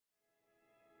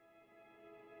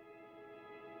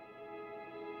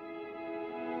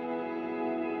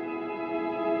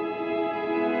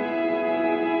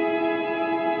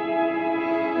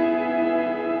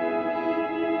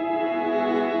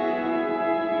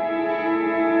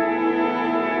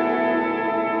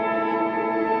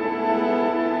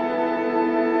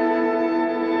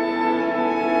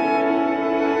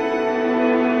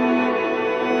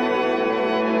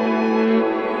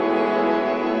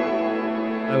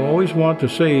always want to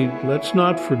say, let's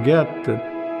not forget that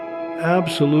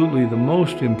absolutely the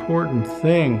most important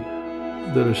thing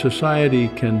that a society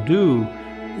can do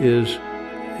is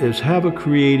have a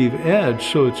creative edge,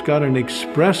 so it's got an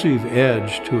expressive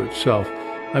edge to itself.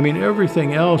 I mean,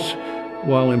 everything else,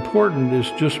 while important, is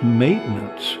just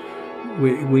maintenance.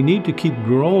 We need to keep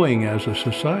growing as a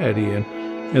society,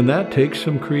 and that takes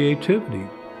some creativity.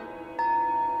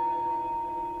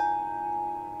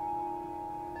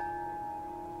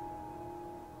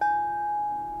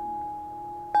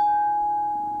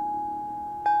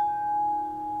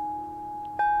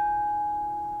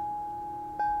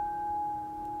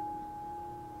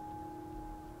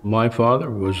 My father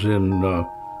was in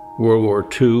World War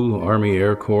II, Army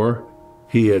Air Corps.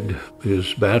 He had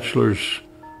his bachelor's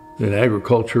in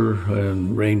agriculture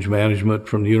and range management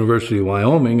from the University of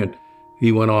Wyoming, and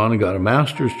he went on and got a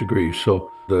master's degree.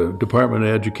 So the Department of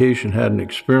Education had an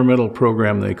experimental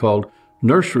program they called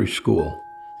nursery school.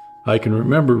 I can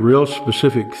remember real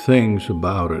specific things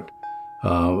about it.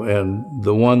 And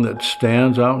the one that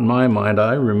stands out in my mind,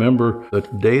 I remember the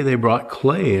day they brought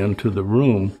clay into the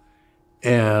room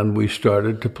and we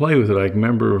started to play with it. I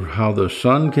remember how the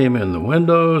sun came in the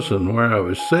windows and where I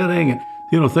was sitting,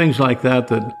 you know, things like that,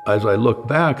 that as I look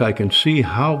back, I can see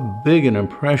how big an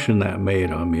impression that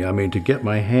made on me. I mean, to get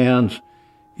my hands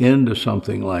into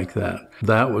something like that,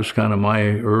 that was kind of my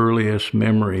earliest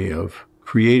memory of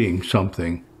creating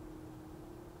something.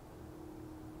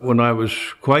 When I was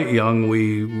quite young,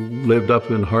 we lived up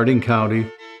in Harding County,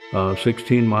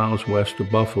 16 miles west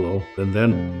of Buffalo, and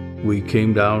then we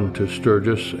came down to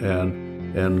Sturgis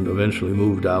and eventually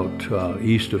moved out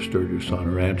east of Sturgis on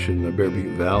a ranch in the Bear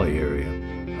Butte Valley area.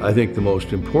 I think the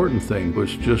most important thing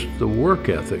was just the work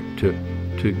ethic,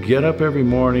 to get up every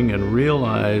morning and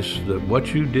realize that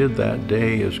what you did that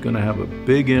day is going to have a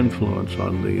big influence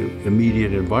on the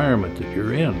immediate environment that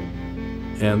you're in,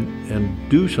 and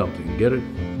do something, get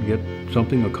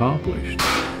something accomplished.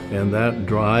 And that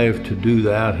drive to do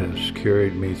that has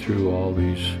carried me through all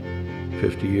these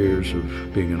 50 years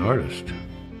of being an artist.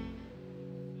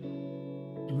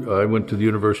 I went to the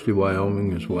University of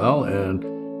Wyoming as well, and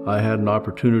I had an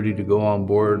opportunity to go on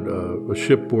board a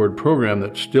shipboard program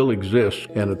that still exists.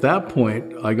 And at that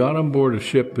point, I got on board a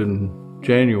ship in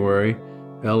January,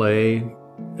 LA,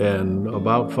 and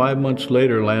about 5 months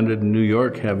later landed in New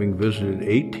York, having visited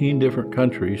 18 different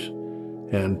countries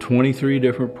and 23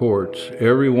 different ports,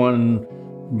 every one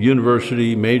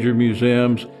university, major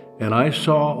museums, and I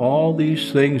saw all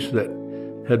these things that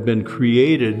had been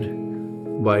created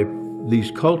by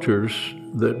these cultures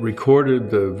that recorded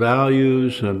the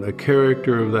values and the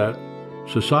character of that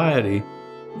society.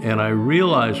 And I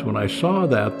realized when I saw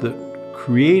that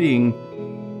creating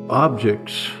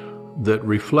objects that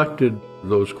reflected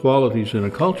those qualities in a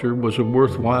culture was a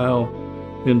worthwhile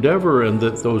endeavor, and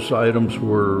that those items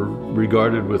were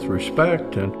regarded with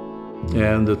respect and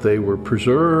that they were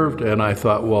preserved. And I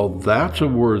thought, well, that's a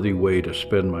worthy way to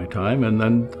spend my time. And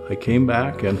then I came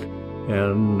back, and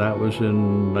that was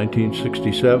in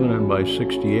 1967, and by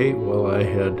 68, well, I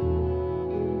had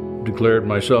declared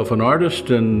myself an artist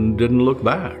and didn't look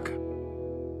back.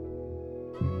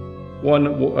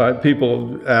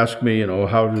 People ask me, you know,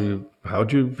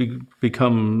 how'd you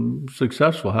become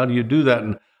successful? How do you do that?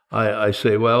 And I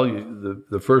say, well,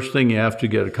 the first thing you have to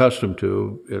get accustomed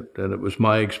to, and it was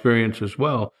my experience as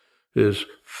well, is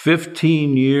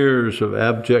 15 years of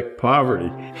abject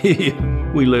poverty.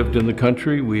 We lived in the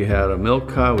country, we had a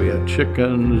milk cow, we had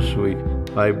chickens,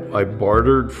 I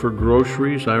bartered for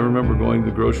groceries. I remember going to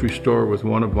the grocery store with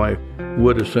one of my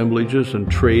wood assemblages and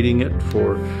trading it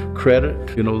for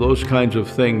credit. You know, those kinds of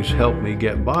things helped me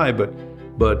get by, but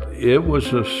it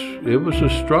was a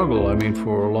struggle, I mean,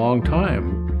 for a long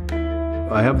time.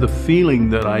 I have the feeling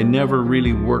that I never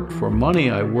really worked for money.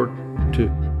 I worked to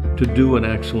do an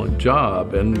excellent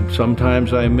job, and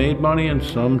sometimes I made money and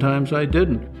sometimes I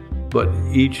didn't. But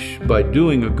by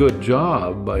doing a good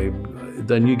job,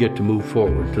 then you get to move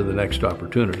forward to the next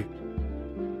opportunity.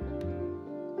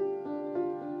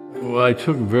 Well, I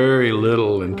took very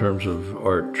little in terms of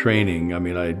art training. I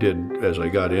mean, I did, as I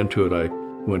got into it, I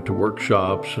went to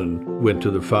workshops and went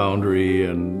to the foundry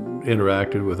and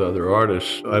interacted with other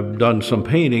artists. I've done some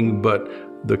painting, but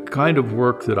the kind of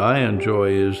work that I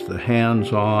enjoy is the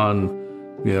hands-on,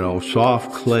 you know,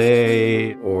 soft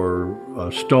clay or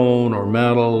stone or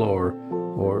metal or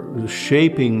the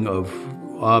shaping of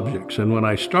objects. And when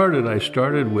I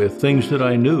started with things that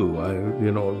I knew. I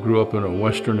grew up in a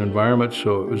Western environment,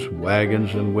 so it was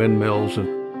wagons and windmills,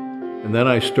 and then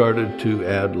I started to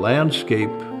add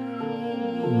landscape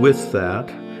with that.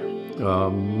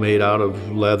 made out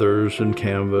of leathers and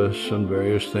canvas and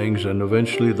various things, and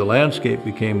eventually the landscape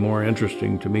became more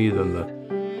interesting to me than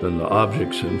the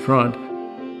objects in front.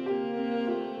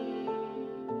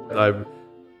 I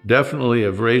definitely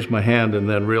have raised my hand and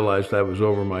then realized I was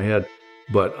over my head,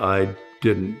 but I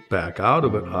didn't back out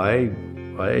of it.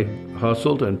 I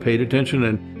hustled and paid attention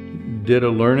and did a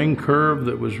learning curve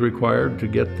that was required to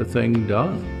get the thing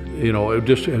done. You know, it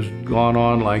just has gone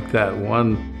on like that,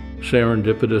 one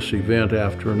serendipitous event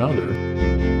after another.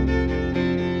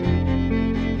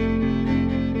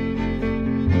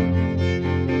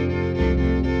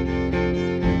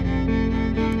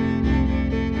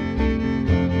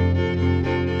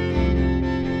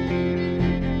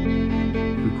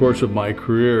 The course of my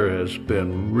career has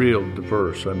been real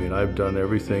diverse. I mean, I've done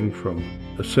everything from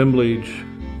assemblage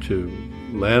to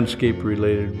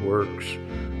landscape-related works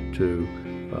to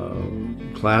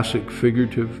classic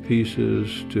figurative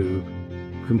pieces to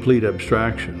complete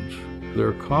abstractions. There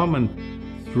are common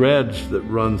threads that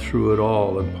run through it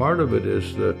all, and part of it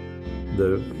is the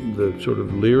sort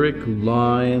of lyric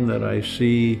line that I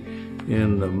see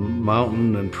in the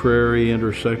mountain and prairie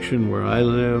intersection where I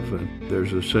live, and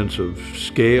there's a sense of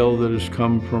scale that has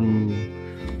come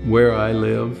from where I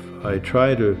live. I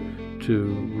try to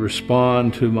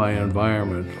respond to my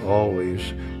environment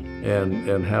always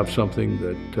and have something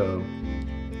that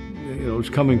is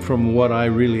coming from what I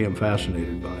really am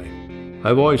fascinated by.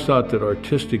 I've always thought that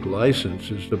artistic license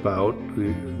is about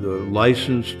the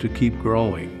license to keep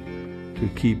growing, to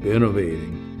keep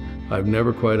innovating. I've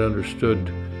never quite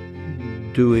understood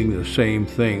doing the same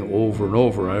thing over and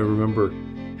over. I remember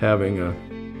having a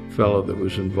fellow that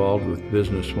was involved with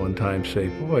business one time say,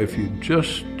 boy, if you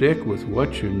just stick with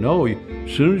what you know,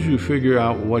 as soon as you figure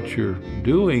out what you're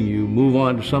doing, you move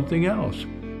on to something else.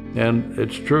 And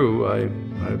it's true,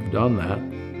 I've done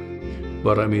that.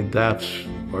 But I mean, that's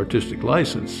artistic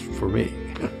license for me.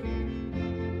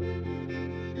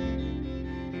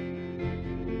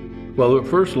 Well, the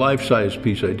first life-size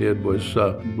piece I did was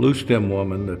Blue Stem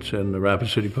Woman that's in the Rapid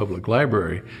City Public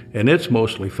Library, and it's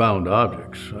mostly found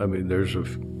objects. I mean, there's a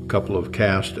couple of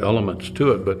cast elements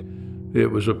to it, but it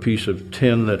was a piece of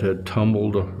tin that had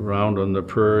tumbled around on the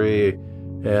prairie,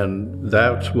 and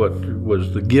that's what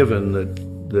was the given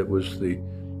that was the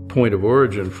point of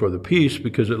origin for the piece,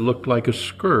 because it looked like a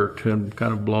skirt and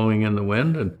kind of blowing in the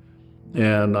wind,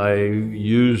 and I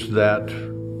used that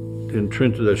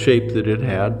into the shape that it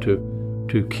had to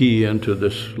key into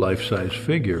this life-size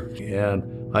figure.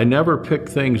 And I never pick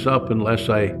things up unless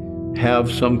I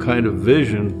have some kind of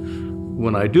vision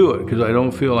when I do it, because I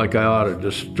don't feel like I ought to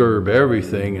disturb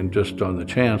everything and just on the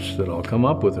chance that I'll come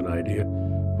up with an idea.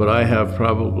 But I have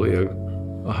probably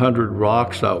 100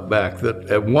 rocks out back that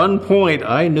at one point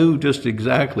I knew just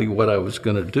exactly what I was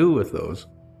going to do with those.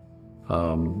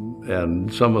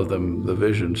 And some of them, the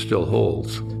vision still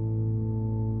holds.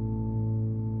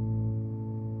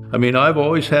 I mean, I've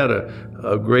always had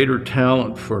a greater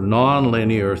talent for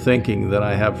nonlinear thinking than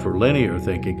I have for linear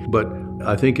thinking, but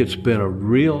I think it's been a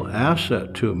real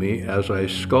asset to me as I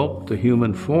sculpt the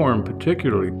human form,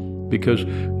 particularly because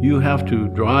you have to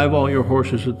drive all your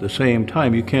horses at the same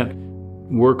time. You can't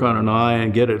work on an eye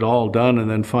and get it all done and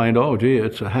then find, oh, gee,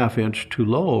 it's a half inch too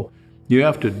low. You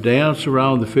have to dance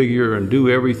around the figure and do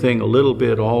everything a little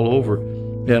bit all over.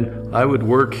 And I would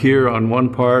work here on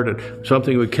one part and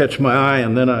something would catch my eye,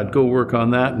 and then I'd go work on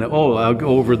that, and oh, I'll go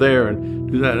over there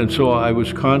and do that. And so I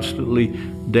was constantly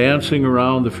dancing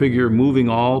around the figure, moving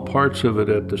all parts of it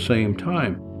at the same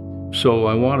time. So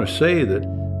I want to say that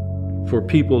for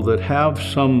people that have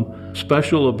some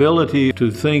special ability to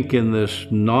think in this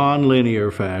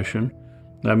nonlinear fashion,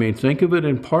 I mean, think of it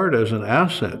in part as an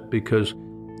asset, because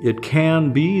it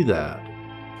can be that.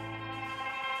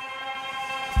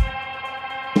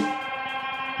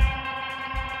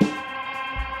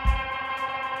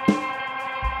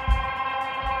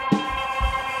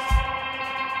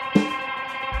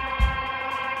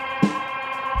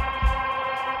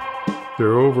 There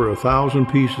are over 1,000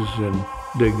 pieces in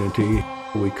Dignity.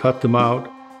 We cut them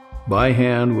out by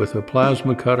hand with a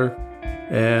plasma cutter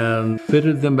and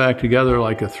fitted them back together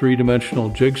like a three-dimensional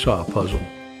jigsaw puzzle.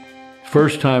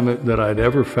 First time that I'd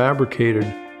ever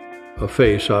fabricated a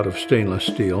face out of stainless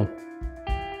steel.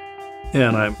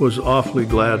 And I was awfully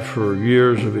glad for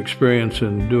years of experience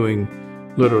in doing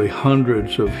literally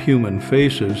hundreds of human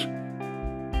faces.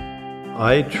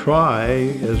 I try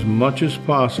as much as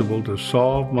possible to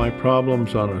solve my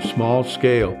problems on a small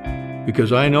scale,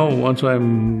 because I know once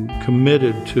I'm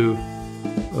committed to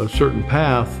a certain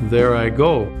path, there I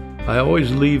go. I always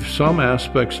leave some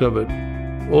aspects of it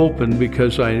open,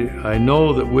 because I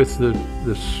know that with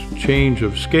this change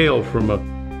of scale from a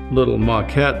little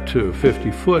maquette to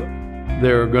 50 foot,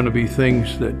 there are going to be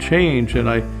things that change, and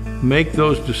I make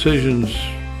those decisions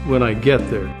when I get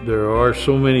there. There are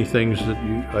so many things that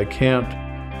I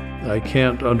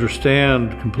can't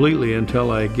understand completely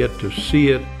until I get to see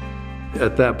it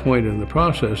at that point in the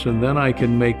process, and then I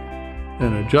can make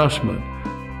an adjustment.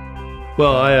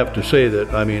 Well, I have to say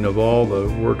that, I mean, of all the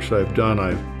works I've done,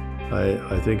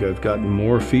 I think I've gotten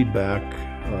more feedback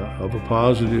of a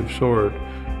positive sort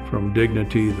from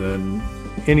Dignity than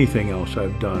anything else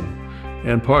I've done.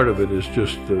 And part of it is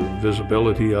just the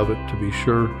visibility of it, to be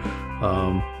sure.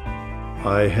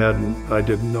 I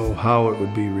didn't know how it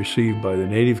would be received by the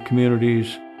Native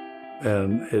communities,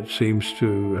 and it seems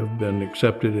to have been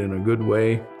accepted in a good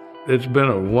way. It's been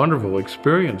a wonderful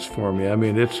experience for me. I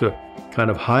mean, it's a kind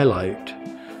of highlight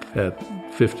at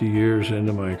 50 years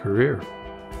into my career.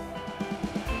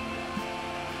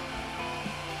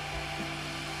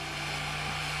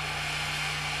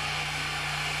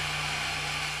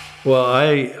 Well,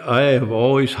 I have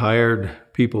always hired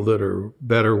people that are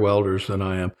better welders than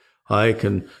I am. I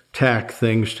can tack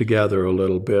things together a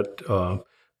little bit,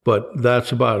 but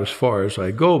that's about as far as I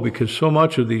go, because so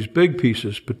much of these big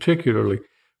pieces particularly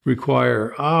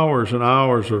require hours and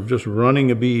hours of just running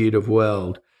a bead of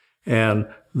weld. And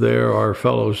there are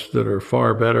fellows that are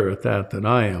far better at that than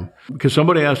I am, because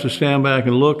somebody has to stand back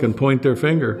and look and point their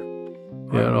finger,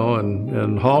 you know,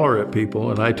 and holler at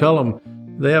people. And I tell them,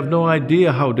 they have no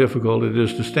idea how difficult it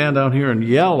is to stand down here and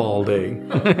yell all day.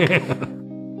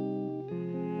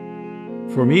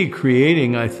 For me,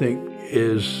 creating, I think,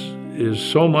 is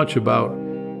so much about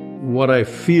what I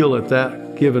feel at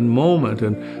that given moment,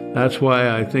 and that's why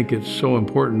I think it's so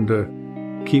important to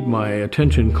keep my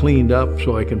attention cleaned up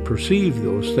so I can perceive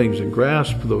those things and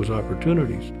grasp those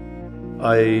opportunities.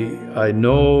 I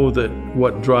know that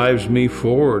what drives me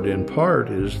forward in part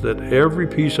is that every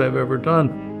piece I've ever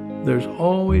done, there's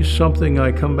always something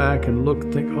I come back and look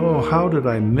and think, oh, how did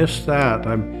I miss that?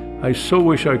 I so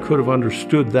wish I could have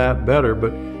understood that better,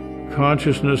 but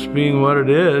consciousness being what it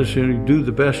is, you do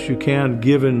the best you can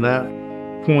given that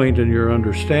point in your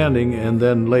understanding, and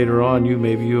then later on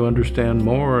maybe you understand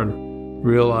more and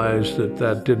realize that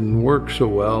that didn't work so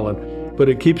well. But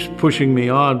it keeps pushing me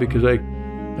on because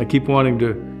I keep wanting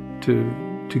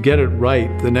to get it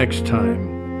right the next time.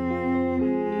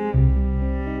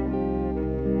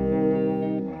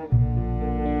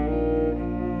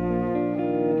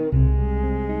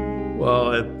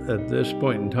 Well, at this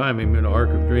point in time, I mean,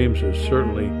 Arc of Dreams is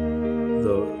certainly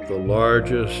the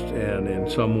largest and in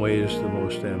some ways the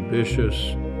most ambitious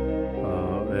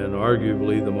and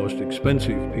arguably the most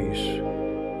expensive piece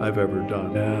I've ever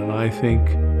done. And I think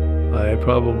I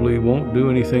probably won't do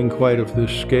anything quite of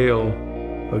this scale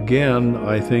again.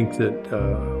 I think that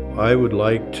I would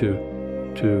like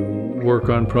to work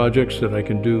on projects that I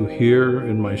can do here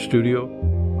in my studio.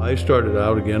 I started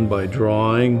out again by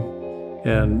drawing.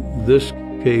 And this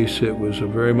case, it was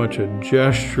very much a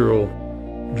gestural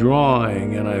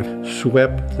drawing, and I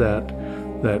swept that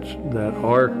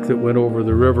arc that went over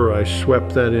the river, I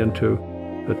swept that into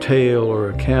a tail or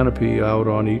a canopy out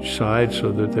on each side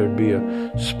so that there'd be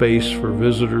a space for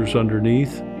visitors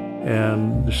underneath,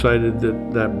 and decided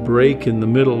that that break in the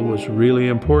middle was really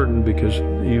important because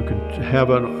you could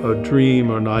have a dream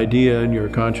or an idea in your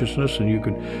consciousness and you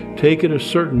could take it a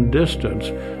certain distance.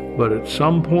 But at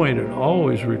some point, it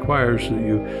always requires that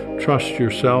you trust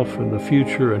yourself in the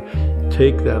future and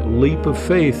take that leap of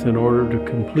faith in order to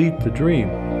complete the dream.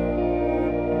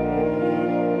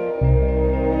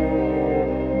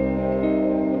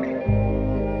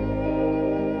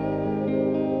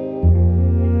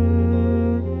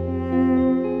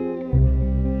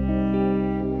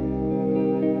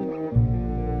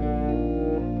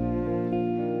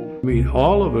 I mean,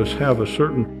 all of us have a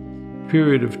certain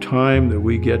period of time that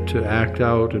we get to act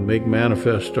out and make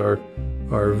manifest our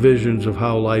visions of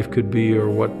how life could be or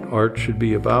what art should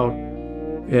be about,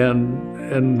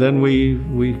 and then we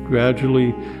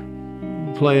gradually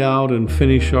play out and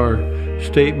finish our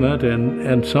statement,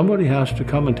 and somebody has to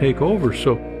come and take over.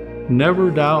 So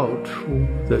never doubt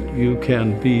that you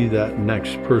can be that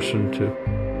next person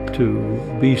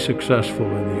to be successful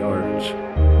in the arts.